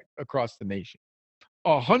Species Act across the nation.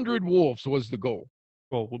 100 wolves was the goal.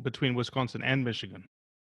 Well, between Wisconsin and Michigan.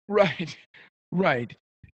 Right, right.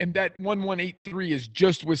 And that 1183 is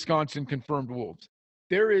just Wisconsin confirmed wolves.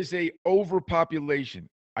 There is a overpopulation.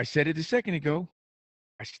 I said it a second ago.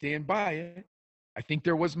 I stand by it. I think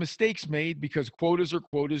there was mistakes made because quotas are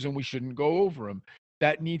quotas and we shouldn't go over them.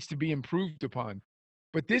 That needs to be improved upon.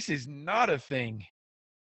 But this is not a thing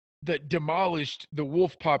that demolished the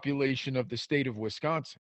wolf population of the state of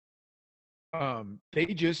Wisconsin. They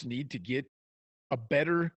just need to get a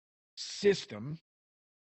better system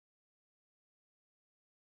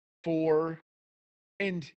for,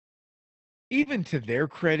 and even to their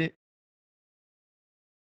credit,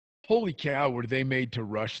 holy cow, were they made to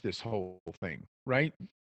rush this whole thing, right?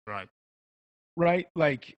 Right. Right?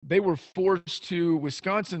 Like they were forced to,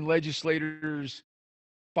 Wisconsin legislators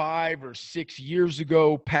 5 or 6 years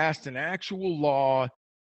ago passed an actual law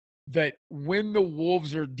that when the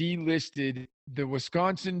wolves are delisted, the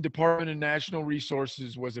Wisconsin Department of Natural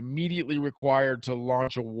Resources was immediately required to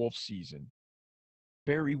launch a wolf season.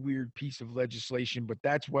 Very weird piece of legislation, but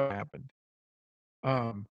that's what happened.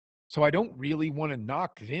 So I don't really want to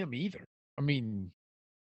knock them either. I mean,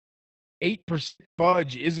 8%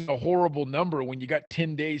 fudge isn't a horrible number when you got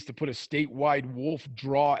 10 days to put a statewide wolf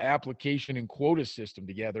draw application and quota system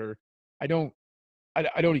together. I don't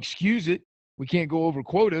excuse it. We can't go over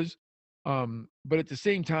quotas. But at the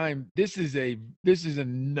same time, this is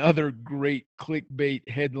another great clickbait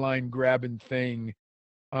headline grabbing thing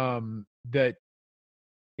that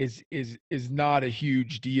is not a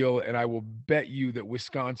huge deal, and I will bet you that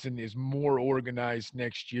Wisconsin is more organized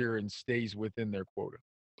next year and stays within their quota.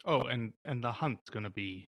 Oh, and the hunt's going to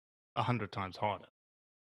be 100 times harder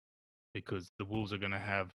because the wolves are going to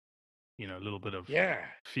have a little bit of Yeah.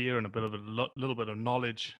 fear and a bit of little bit of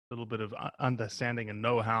knowledge, a little bit of understanding and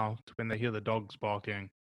know-how. When they hear the dogs barking,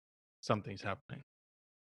 something's happening.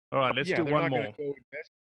 All right, let's do one more. They're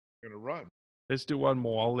going to run. Let's do one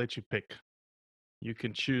more. I'll let you pick. You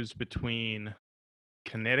can choose between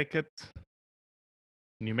Connecticut,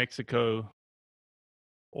 New Mexico,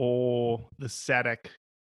 or the SADC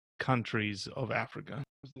countries of Africa.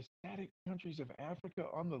 Was the SADC countries of Africa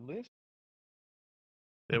on the list?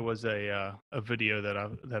 There was a video that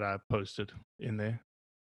I posted in there.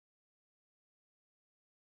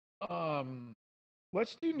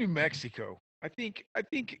 Let's do New Mexico. I think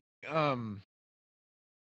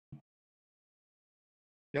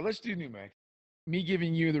yeah, let's do New Mexico. Me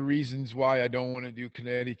giving you the reasons why I don't want to do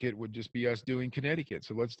Connecticut would just be us doing Connecticut.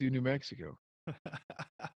 So let's do New Mexico.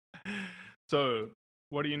 So,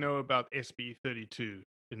 what do you know about SB 32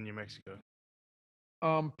 in New Mexico?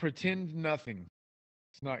 Pretend nothing.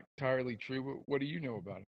 It's not entirely true. What do you know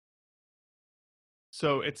about it?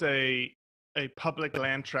 So it's a public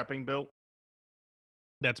land trapping bill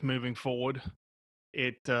that's moving forward.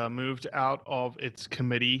 It moved out of its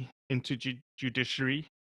committee into judiciary,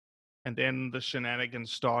 and then the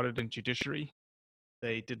shenanigans started in judiciary.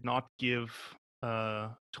 They did not give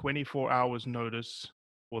 24 hours notice,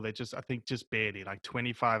 or they just barely, like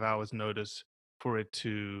 25 hours notice for it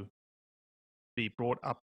to be brought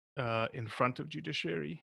up in front of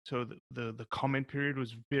judiciary. So the comment period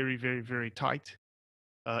was very, very, very tight.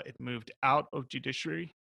 It moved out of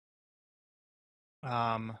judiciary,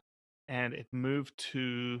 and it moved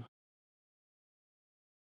to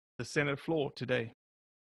the Senate floor today.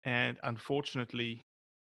 And unfortunately,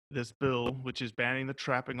 this bill, which is banning the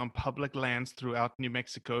trapping on public lands throughout New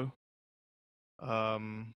Mexico,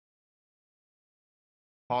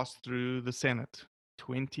 passed through the Senate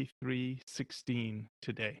 23-16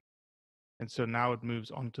 today. And so now it moves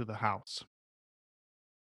on to the House.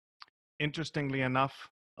 Interestingly enough,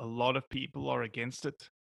 a lot of people are against it.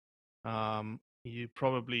 You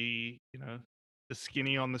probably, the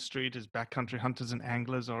skinny on the street is backcountry hunters and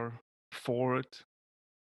anglers are for it.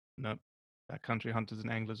 No, backcountry hunters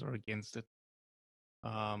and anglers are against it,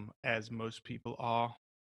 as most people are.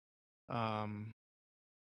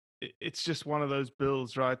 It's just one of those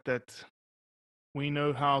bills, right, that we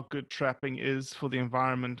know how good trapping is for the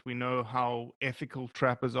environment. We know how ethical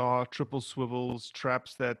trappers are, triple swivels,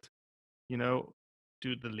 traps that,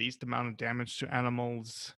 do the least amount of damage to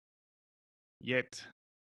animals. Yet,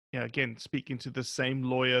 again, speaking to the same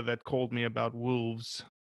lawyer that called me about wolves,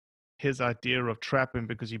 his idea of trapping,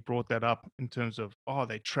 because he brought that up in terms of,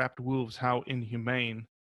 they trapped wolves, how inhumane.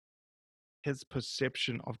 His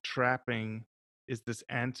perception of trapping is this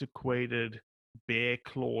antiquated bear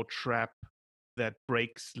claw trap that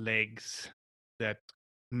breaks legs, that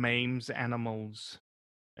maims animals,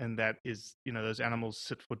 and that is, those animals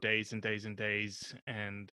sit for days and days and days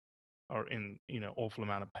and are in, awful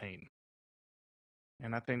amount of pain.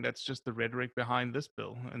 And I think that's just the rhetoric behind this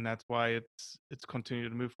bill, and that's why it's continued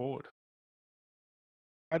to move forward.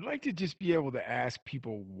 I'd like to just be able to ask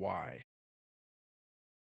people why.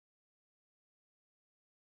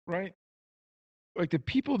 Right? Like the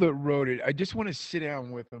people that wrote it, I just want to sit down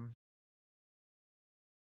with them,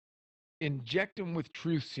 inject them with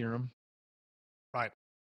truth serum. Right.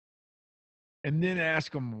 And then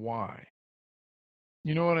ask them why.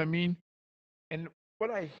 You know what I mean? And what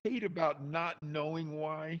I hate about not knowing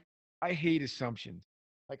why, I hate assumptions.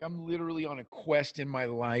 Like I'm literally on a quest in my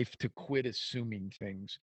life to quit assuming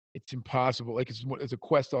things. It's impossible. Like it's a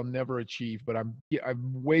quest I'll never achieve, but I'm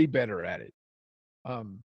way better at it. I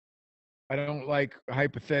don't like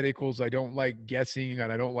hypotheticals. I don't like guessing,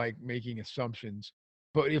 and I don't like making assumptions.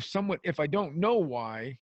 But if I don't know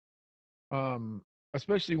why,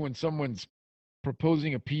 especially when someone's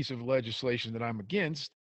proposing a piece of legislation that I'm against,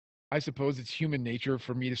 I suppose it's human nature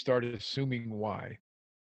for me to start assuming why.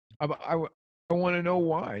 I want to know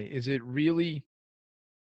why. Is it really?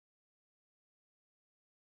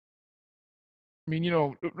 I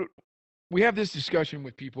mean, we have this discussion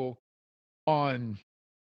with people on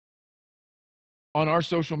our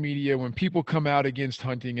social media when people come out against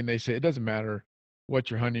hunting and they say it doesn't matter what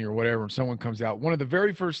you're hunting or whatever. When someone comes out, one of the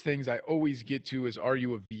very first things I always get to is, are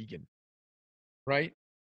you a vegan? Right?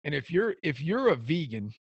 And if you're a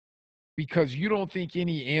vegan because you don't think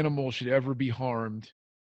any animal should ever be harmed,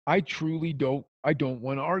 I truly don't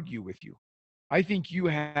want to argue with you. I think you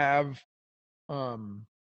have a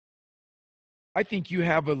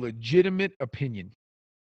legitimate opinion,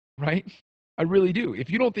 right? I really do. If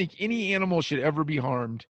you don't think any animal should ever be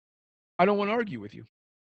harmed, I don't want to argue with you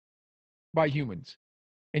by humans.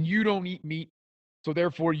 And you don't eat meat, so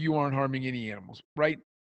therefore you aren't harming any animals, right?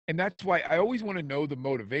 And that's why I always want to know the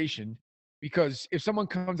motivation, because if someone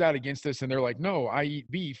comes out against us and they're like, no, I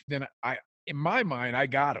eat beef, then in my mind, I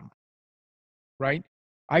got them, right?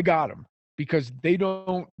 I got them because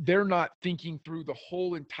they're not thinking through the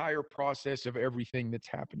whole entire process of everything that's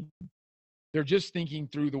happening. They're just thinking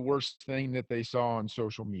through the worst thing that they saw on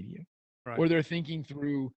social media, Right. or they're thinking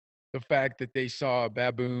through the fact that they saw a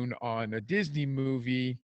baboon on a Disney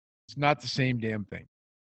movie. It's not the same damn thing.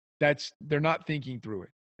 They're not thinking through it.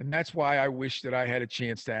 And that's why I wish that I had a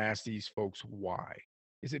chance to ask these folks why.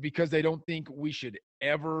 Is it because they don't think we should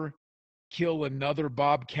ever kill another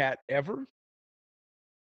bobcat ever?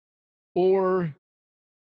 Or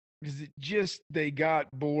is it just they got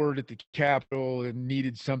bored at the Capitol and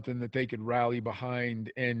needed something that they could rally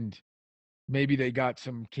behind, and maybe they got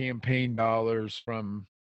some campaign dollars from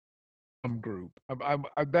some group?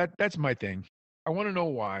 That's my thing. I want to know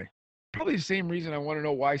why. Probably the same reason I want to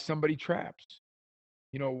know why somebody traps.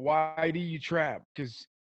 You know, why do you trap? Because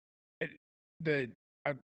it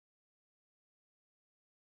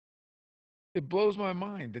blows my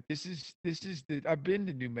mind that this is I've been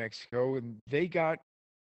to New Mexico, and they got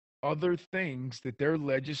other things that their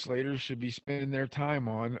legislators should be spending their time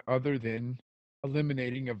on other than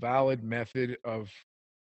eliminating a valid method of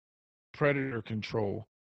predator control,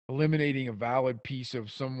 eliminating a valid piece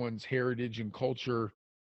of someone's heritage and culture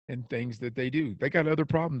and things that they do. They got other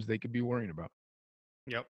problems they could be worrying about.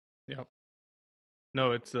 Yep.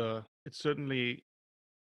 No, it's certainly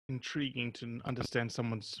intriguing to understand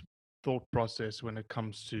someone's thought process when it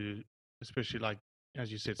comes to, especially like,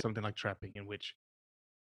 as you said, something like trapping, in which,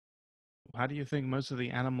 how do you think most of the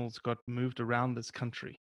animals got moved around this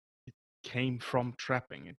country? It came from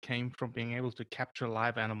trapping. It came from being able to capture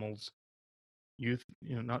live animals,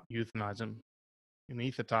 not euthanize them,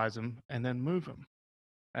 anesthetize them, and then move them.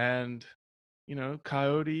 And,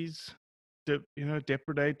 coyotes,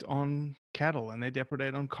 depredate on cattle, and they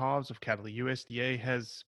depredate on calves of cattle. The USDA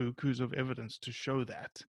has bukus of evidence to show that.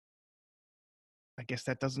 I guess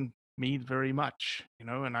that doesn't mean very much,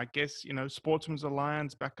 and I guess, Sportsmen's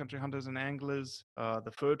Alliance, Backcountry Hunters and Anglers,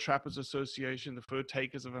 the Fur Trappers Association, the Fur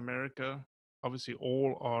Takers of America, obviously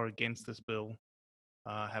all are against this bill,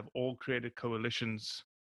 have all created coalitions.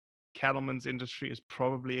 Cattlemen's industry is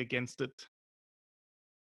probably against it.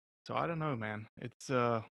 So I don't know, man. It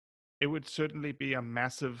would certainly be a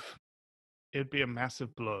massive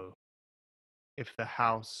blow if the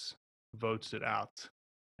House votes it out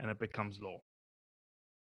and it becomes law.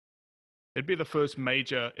 It'd be the first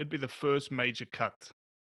major cut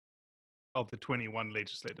of the 21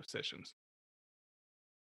 legislative sessions.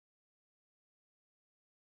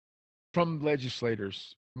 From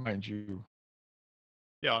legislators, mind you.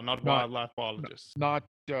 Yeah, not wildlife biologists.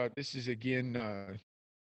 This is again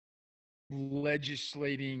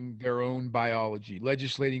legislating their own biology,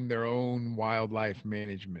 legislating their own wildlife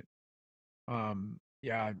management.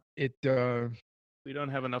 We don't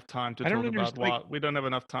have enough time to we don't have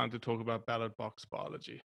enough time to talk about ballot box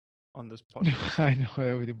biology on this podcast. I know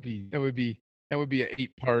that would be an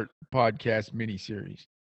 8-part podcast miniseries.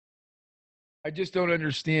 I just don't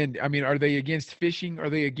understand. I mean, are they against fishing? Are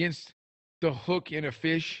they against the hook in a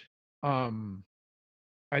fish? I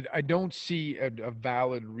don't see a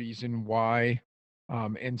valid reason why.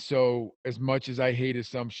 And so, as much as I hate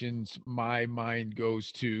assumptions, my mind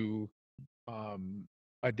goes to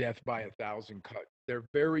a death by 1,000 cut. They're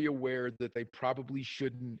very aware that they probably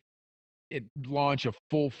shouldn't launch a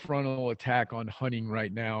full frontal attack on hunting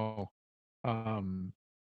right now.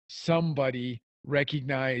 Somebody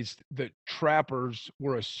recognized that trappers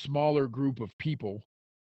were a smaller group of people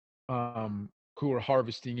who were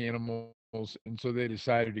harvesting animals, and so they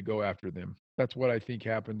decided to go after them. That's what I think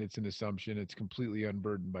happened. It's an assumption. It's completely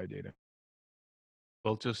unburdened by data.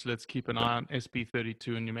 Well, let's keep an eye on SB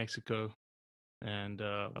 32 in New Mexico, and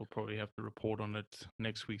we'll probably have to report on it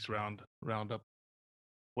next week's roundup.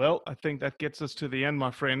 Well, I think that gets us to the end, my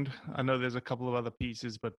friend. I know there's a couple of other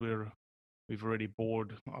pieces, but we've already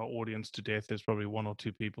bored our audience to death. There's probably one or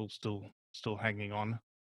two people still hanging on.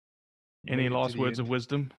 Any last words of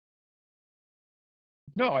wisdom?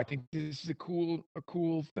 No, I think this is a cool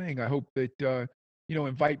thing. I hope that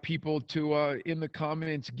invite people to in the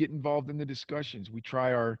comments, get involved in the discussions. We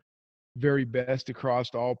try our very best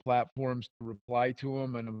across all platforms to reply to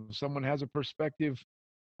them, and if someone has a perspective,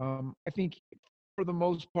 I think for the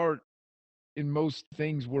most part, in most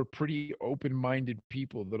things, we're pretty open-minded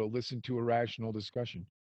people that'll listen to a rational discussion.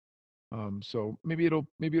 So maybe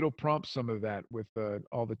it'll prompt some of that with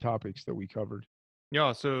all the topics that we covered.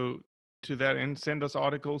 Yeah. So to that end, send us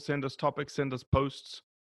articles, send us topics, send us posts,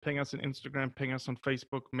 ping us on Instagram, ping us on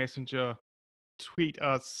Facebook Messenger, tweet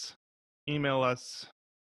us, email us,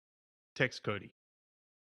 text Cody.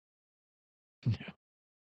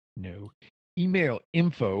 No. Email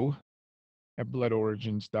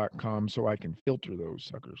info@bloodorigins.com so I can filter those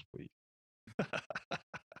suckers, please.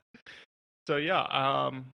 So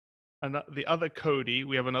yeah, the other Cody,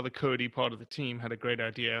 we have another Cody part of the team, had a great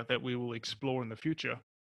idea that we will explore in the future.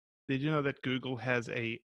 Did you know that Google has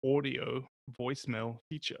a audio voicemail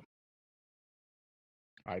feature?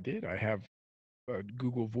 I did. I have a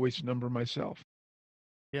Google Voice number myself.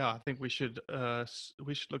 Yeah, I think we should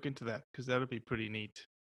look into that because that would be pretty neat.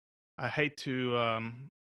 I hate to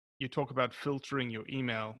you talk about filtering your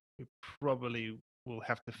email. We probably will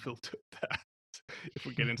have to filter that if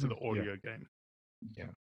we get into the audio game.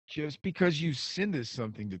 Yeah. Just because you send us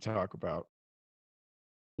something to talk about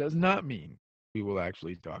does not mean we will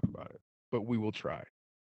actually talk about it, but we will try.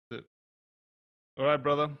 All right,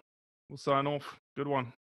 brother. We'll sign off. Good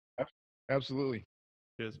one. Absolutely.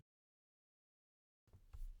 Cheers.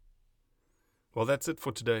 Well, that's it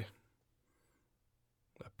for today.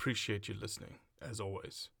 I appreciate you listening, as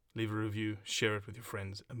always. Leave a review, share it with your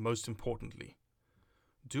friends, and most importantly,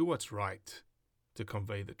 do what's right to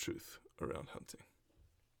convey the truth around hunting.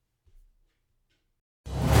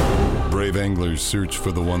 Brave anglers search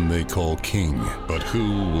for the one they call king, but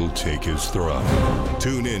who will take his throne?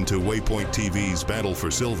 Tune in to Waypoint TV's Battle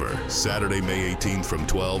for Silver, Saturday, May 18th from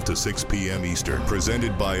 12 to 6 p.m. Eastern,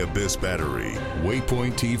 presented by Abyss Battery.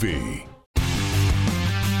 Waypoint TV.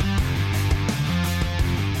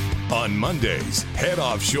 On Mondays, head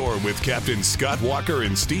offshore with Captain Scott Walker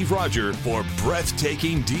and Steve Roger for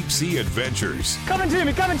breathtaking deep-sea adventures. Coming to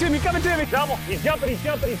me. Double. He's jumping.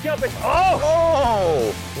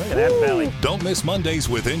 Oh! Look at that belly. Don't miss Mondays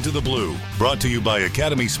with Into the Blue. Brought to you by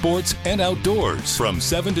Academy Sports and Outdoors from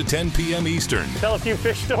 7 to 10 p.m. Eastern. Tell a few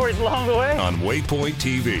fish stories along the way. On Waypoint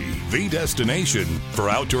TV, the destination for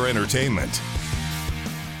outdoor entertainment.